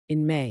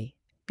In May,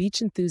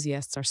 beach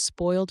enthusiasts are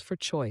spoiled for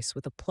choice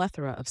with a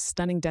plethora of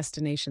stunning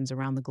destinations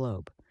around the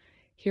globe.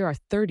 Here are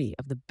 30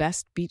 of the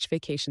best beach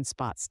vacation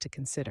spots to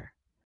consider.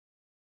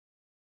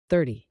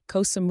 30.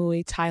 Koh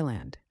Samui,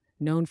 Thailand.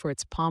 Known for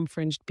its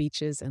palm-fringed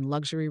beaches and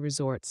luxury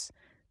resorts,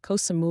 Koh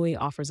Samui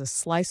offers a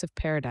slice of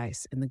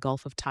paradise in the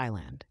Gulf of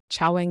Thailand.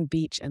 Chaweng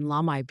Beach and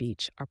Lamai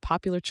Beach are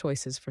popular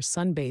choices for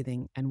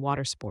sunbathing and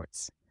water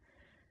sports.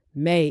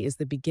 May is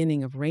the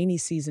beginning of rainy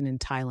season in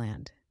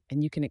Thailand,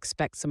 and you can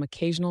expect some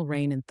occasional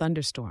rain and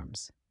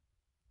thunderstorms.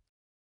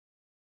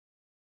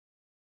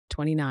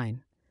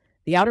 29.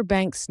 The Outer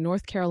Banks,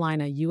 North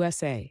Carolina,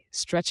 USA.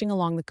 Stretching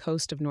along the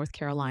coast of North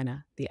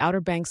Carolina, the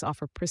Outer Banks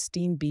offer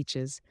pristine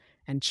beaches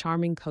and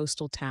charming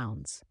coastal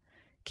towns.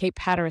 Cape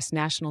Hatteras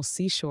National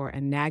Seashore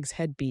and Nags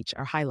Head Beach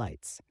are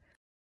highlights.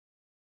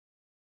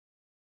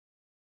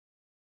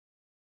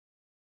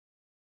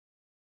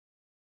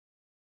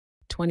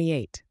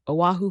 28.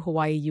 Oahu,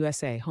 Hawaii,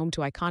 USA. Home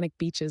to iconic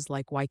beaches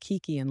like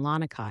Waikiki and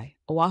Lanikai,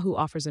 Oahu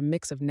offers a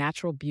mix of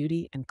natural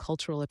beauty and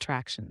cultural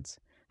attractions.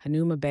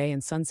 Hanuma Bay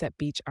and Sunset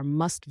Beach are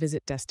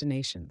must-visit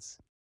destinations.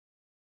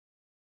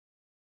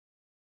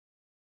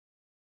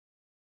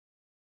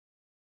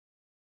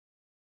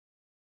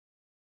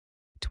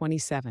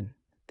 27.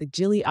 The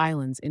Gili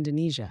Islands,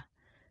 Indonesia.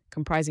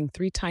 Comprising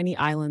 3 tiny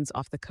islands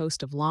off the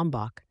coast of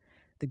Lombok,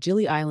 the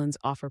Gili Islands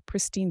offer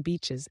pristine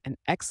beaches and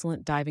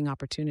excellent diving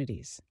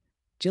opportunities.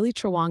 Gili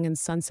Trawangan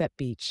Sunset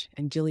Beach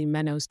and Gili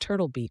Menos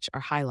Turtle Beach are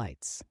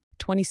highlights.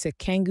 26.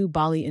 Canggu,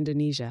 Bali,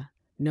 Indonesia.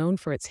 Known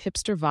for its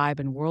hipster vibe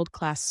and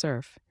world-class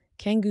surf,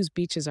 Canggu's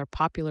beaches are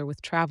popular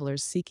with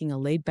travelers seeking a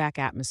laid-back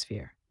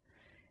atmosphere.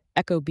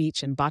 Echo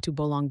Beach and Batu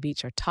Bolong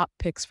Beach are top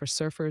picks for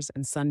surfers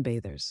and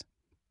sunbathers.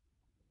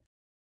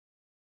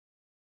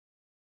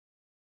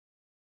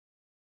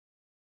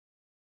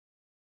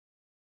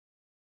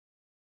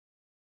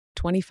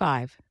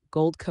 25.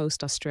 Gold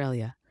Coast,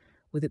 Australia.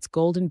 With its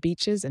golden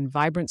beaches and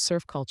vibrant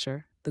surf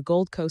culture, the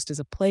Gold Coast is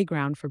a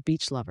playground for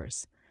beach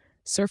lovers.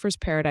 Surfers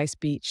Paradise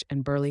Beach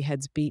and Burleigh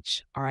Heads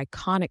Beach are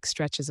iconic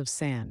stretches of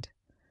sand.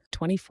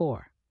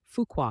 24.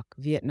 Phu Quoc,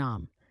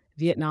 Vietnam.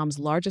 Vietnam's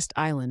largest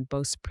island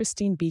boasts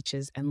pristine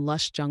beaches and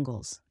lush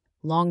jungles.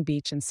 Long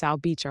Beach and Sao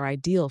Beach are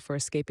ideal for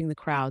escaping the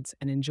crowds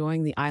and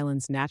enjoying the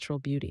island's natural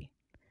beauty.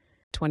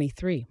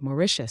 23.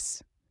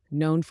 Mauritius.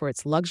 Known for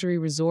its luxury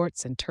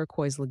resorts and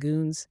turquoise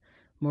lagoons,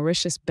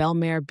 Mauritius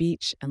Belmare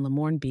Beach and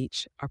Lemoorn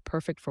Beach are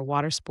perfect for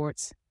water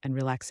sports and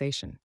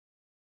relaxation.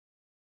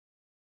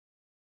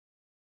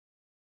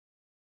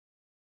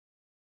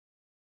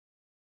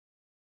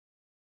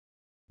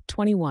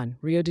 21.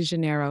 Rio de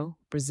Janeiro,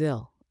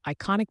 Brazil.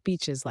 Iconic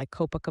beaches like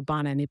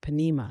Copacabana and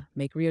Ipanema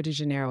make Rio de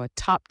Janeiro a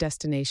top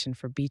destination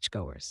for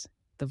beachgoers.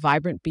 The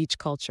vibrant beach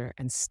culture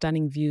and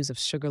stunning views of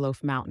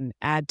Sugarloaf Mountain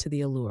add to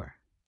the allure.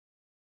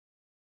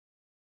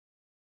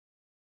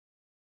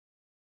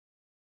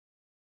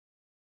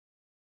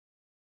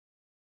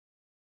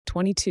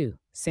 22.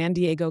 San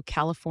Diego,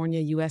 California,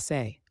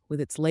 USA.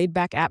 With its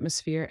laid-back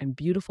atmosphere and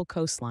beautiful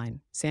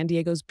coastline, San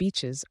Diego's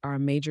beaches are a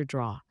major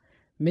draw.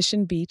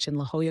 Mission Beach and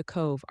La Jolla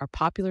Cove are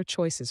popular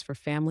choices for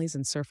families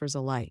and surfers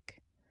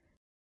alike.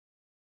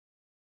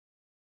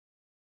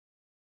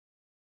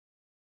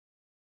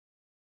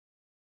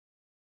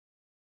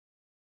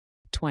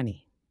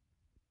 20.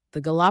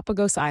 The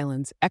Galapagos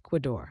Islands,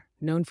 Ecuador.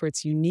 Known for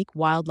its unique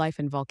wildlife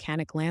and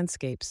volcanic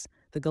landscapes,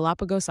 the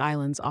Galapagos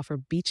Islands offer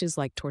beaches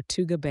like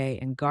Tortuga Bay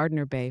and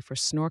Gardner Bay for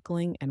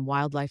snorkeling and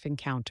wildlife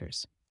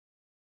encounters.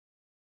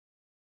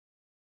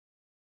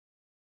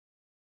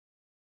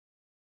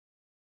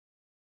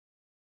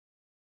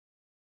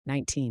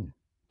 19.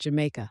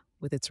 Jamaica.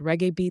 With its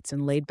reggae beats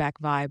and laid-back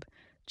vibe,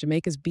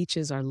 Jamaica's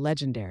beaches are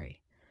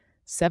legendary.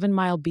 7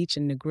 Mile Beach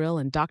in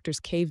Negril and Doctor's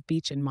Cave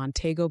Beach in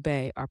Montego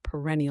Bay are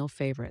perennial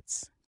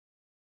favorites.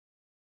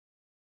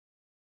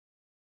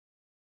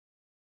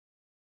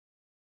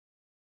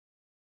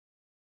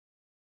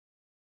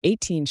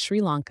 18.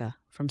 Sri Lanka.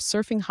 From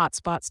surfing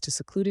hotspots to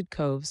secluded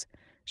coves,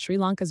 Sri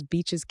Lanka's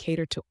beaches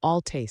cater to all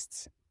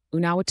tastes.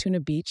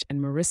 Unawatuna Beach and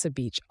Marissa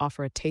Beach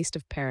offer a taste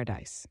of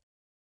paradise.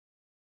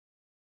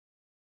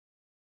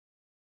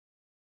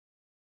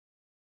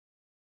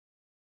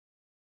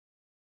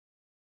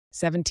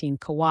 17.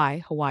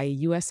 Kauai, Hawaii,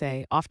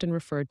 USA. Often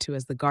referred to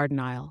as the Garden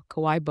Isle,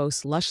 Kauai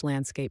boasts lush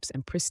landscapes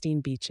and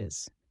pristine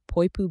beaches.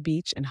 Poipu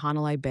Beach and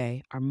Hanalei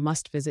Bay are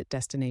must-visit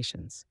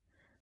destinations.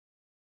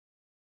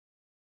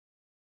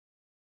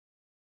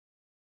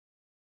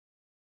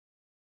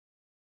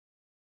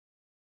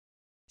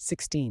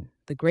 16.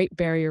 The Great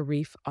Barrier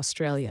Reef,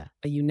 Australia,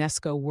 a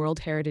UNESCO World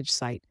Heritage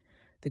Site.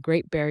 The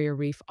Great Barrier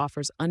Reef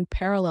offers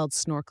unparalleled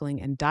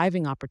snorkeling and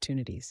diving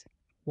opportunities.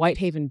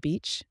 Whitehaven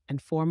Beach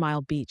and 4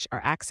 Mile Beach are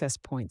access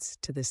points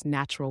to this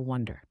natural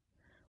wonder.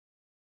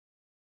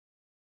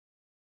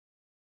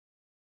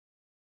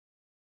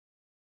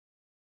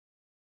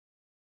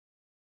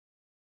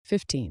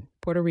 15.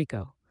 Puerto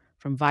Rico.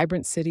 From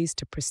vibrant cities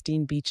to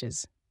pristine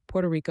beaches,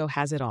 Puerto Rico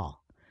has it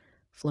all.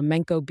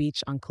 Flamenco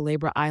Beach on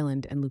Culebra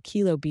Island and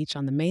Luquillo Beach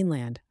on the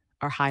mainland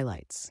are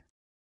highlights.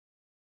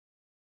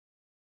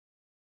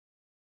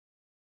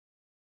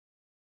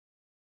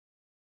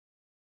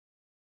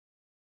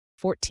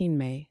 14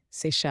 May,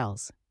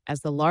 Seychelles.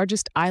 As the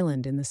largest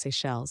island in the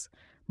Seychelles,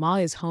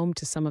 Maui is home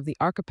to some of the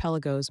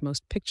archipelago's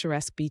most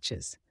picturesque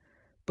beaches.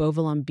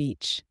 Bovalum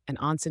Beach and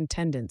onsen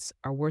tendons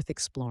are worth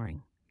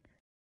exploring.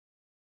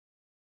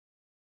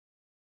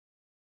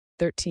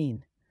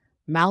 13.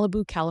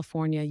 Malibu,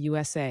 California,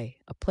 USA,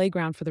 a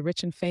playground for the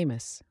rich and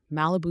famous.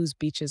 Malibu's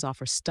beaches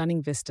offer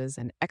stunning vistas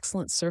and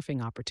excellent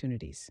surfing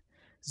opportunities.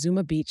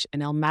 Zuma Beach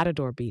and El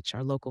Matador Beach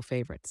are local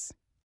favorites.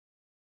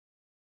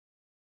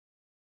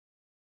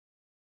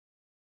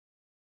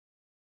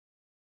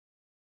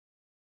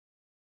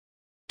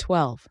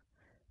 12.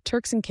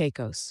 Turks and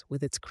Caicos,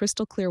 with its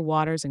crystal clear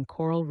waters and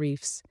coral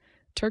reefs.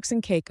 Turks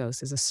and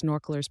Caicos is a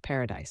snorkeler's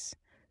paradise.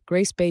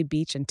 Grace Bay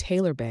Beach and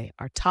Taylor Bay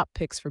are top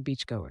picks for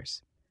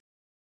beachgoers.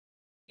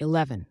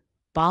 11.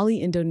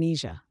 Bali,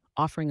 Indonesia,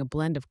 offering a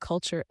blend of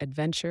culture,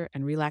 adventure,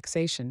 and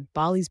relaxation.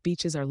 Bali's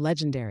beaches are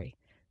legendary.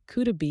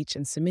 Kuta Beach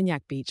and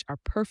Seminyak Beach are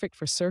perfect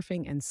for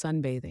surfing and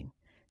sunbathing.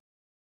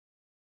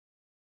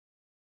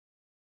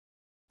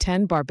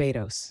 10.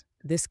 Barbados.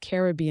 This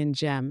Caribbean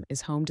gem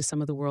is home to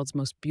some of the world's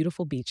most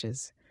beautiful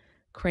beaches.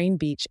 Crane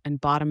Beach and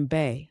Bottom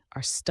Bay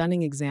are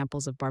stunning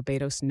examples of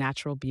Barbados'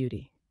 natural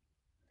beauty.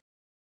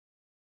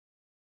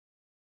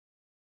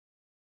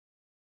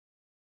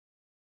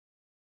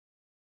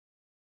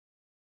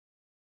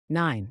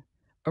 9.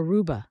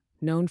 Aruba,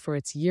 known for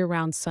its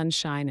year-round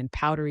sunshine and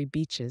powdery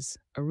beaches.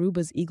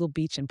 Aruba's Eagle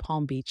Beach and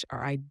Palm Beach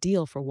are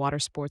ideal for water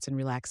sports and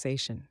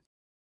relaxation.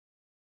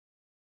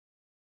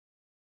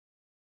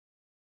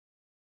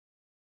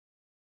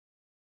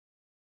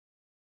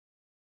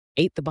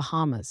 8. The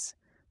Bahamas.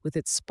 With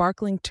its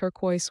sparkling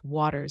turquoise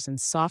waters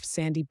and soft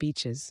sandy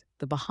beaches,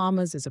 the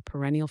Bahamas is a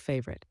perennial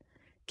favorite.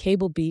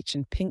 Cable Beach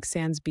and Pink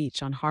Sands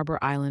Beach on Harbor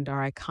Island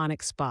are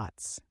iconic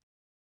spots.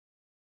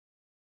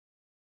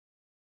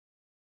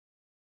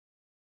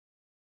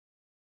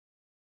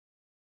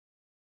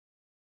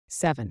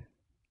 7.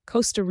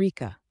 Costa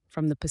Rica.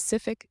 From the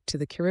Pacific to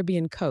the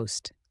Caribbean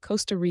coast,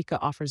 Costa Rica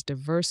offers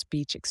diverse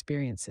beach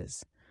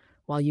experiences.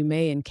 While you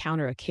may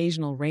encounter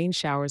occasional rain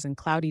showers and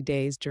cloudy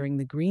days during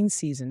the green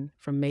season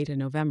from May to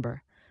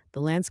November,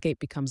 the landscape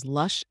becomes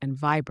lush and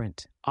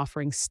vibrant,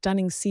 offering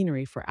stunning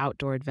scenery for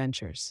outdoor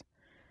adventures.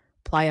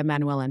 Playa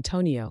Manuel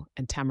Antonio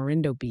and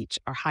Tamarindo Beach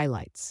are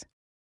highlights.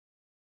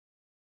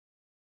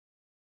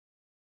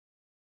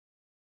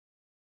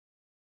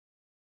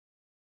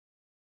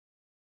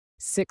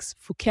 6.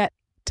 Phuket,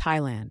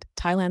 Thailand.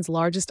 Thailand's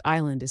largest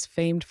island is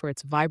famed for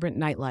its vibrant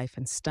nightlife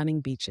and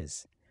stunning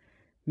beaches.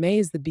 May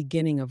is the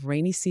beginning of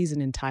rainy season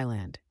in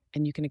Thailand,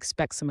 and you can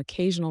expect some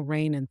occasional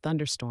rain and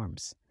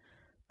thunderstorms.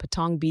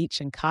 Patong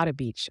Beach and Kata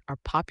Beach are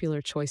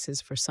popular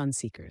choices for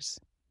sunseekers.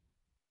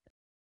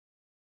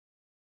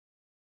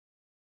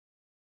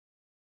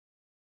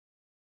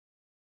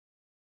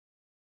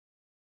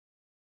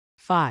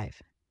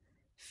 5.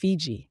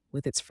 Fiji.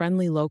 With its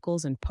friendly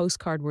locals and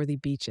postcard-worthy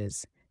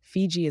beaches,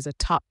 Fiji is a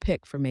top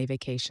pick for May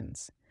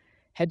vacations.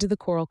 Head to the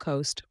Coral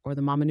Coast or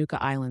the Mamanuca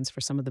Islands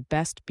for some of the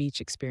best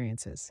beach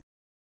experiences.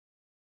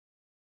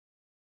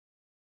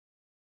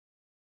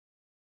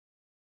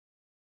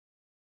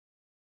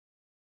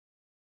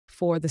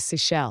 4. The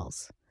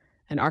Seychelles.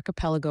 An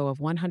archipelago of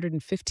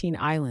 115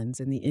 islands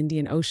in the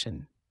Indian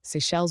Ocean,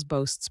 Seychelles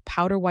boasts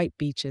powder-white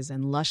beaches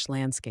and lush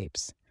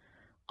landscapes.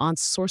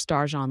 Anse Source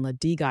d'Argent La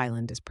Digue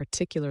Island is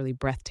particularly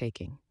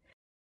breathtaking.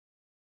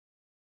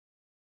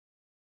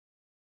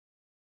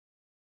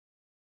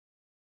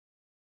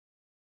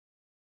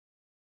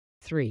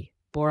 3.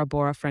 Bora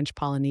Bora, French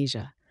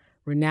Polynesia.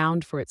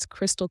 Renowned for its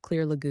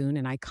crystal-clear lagoon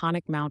and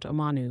iconic Mount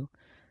Omanu,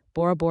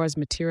 Bora Bora's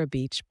Matira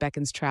Beach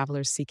beckons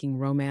travelers seeking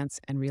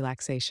romance and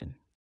relaxation.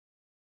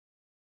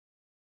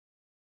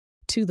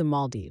 2. The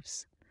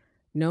Maldives.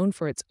 Known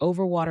for its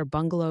overwater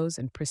bungalows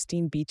and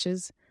pristine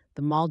beaches,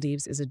 the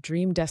Maldives is a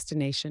dream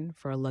destination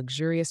for a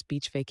luxurious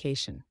beach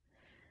vacation.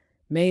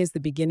 May is the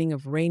beginning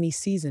of rainy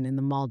season in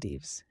the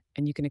Maldives,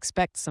 and you can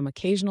expect some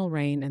occasional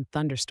rain and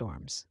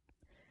thunderstorms.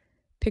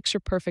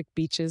 Picture-perfect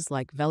beaches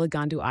like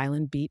Veligandu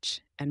Island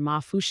Beach and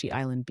Mafushi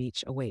Island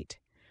Beach await.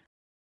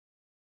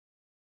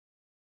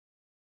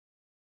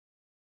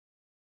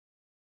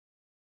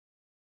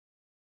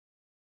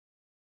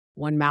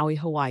 1. Maui,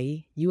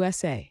 Hawaii,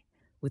 USA.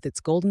 With its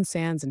golden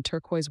sands and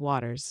turquoise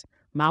waters,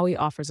 Maui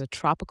offers a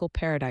tropical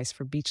paradise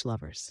for beach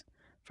lovers.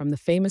 From the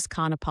famous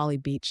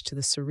Kaanapali Beach to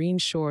the serene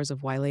shores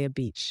of Wailea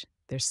Beach,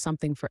 there's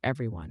something for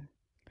everyone.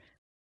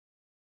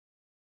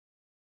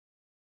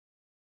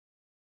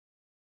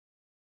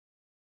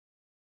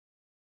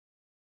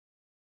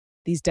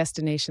 These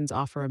destinations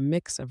offer a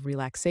mix of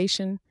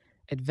relaxation,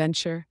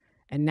 adventure,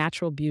 and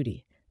natural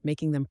beauty,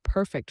 making them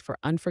perfect for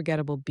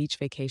unforgettable beach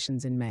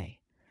vacations in May.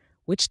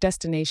 Which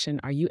destination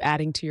are you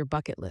adding to your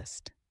bucket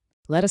list?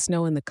 Let us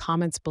know in the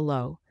comments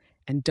below,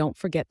 and don't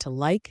forget to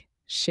like,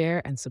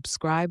 share, and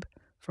subscribe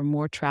for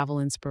more travel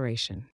inspiration.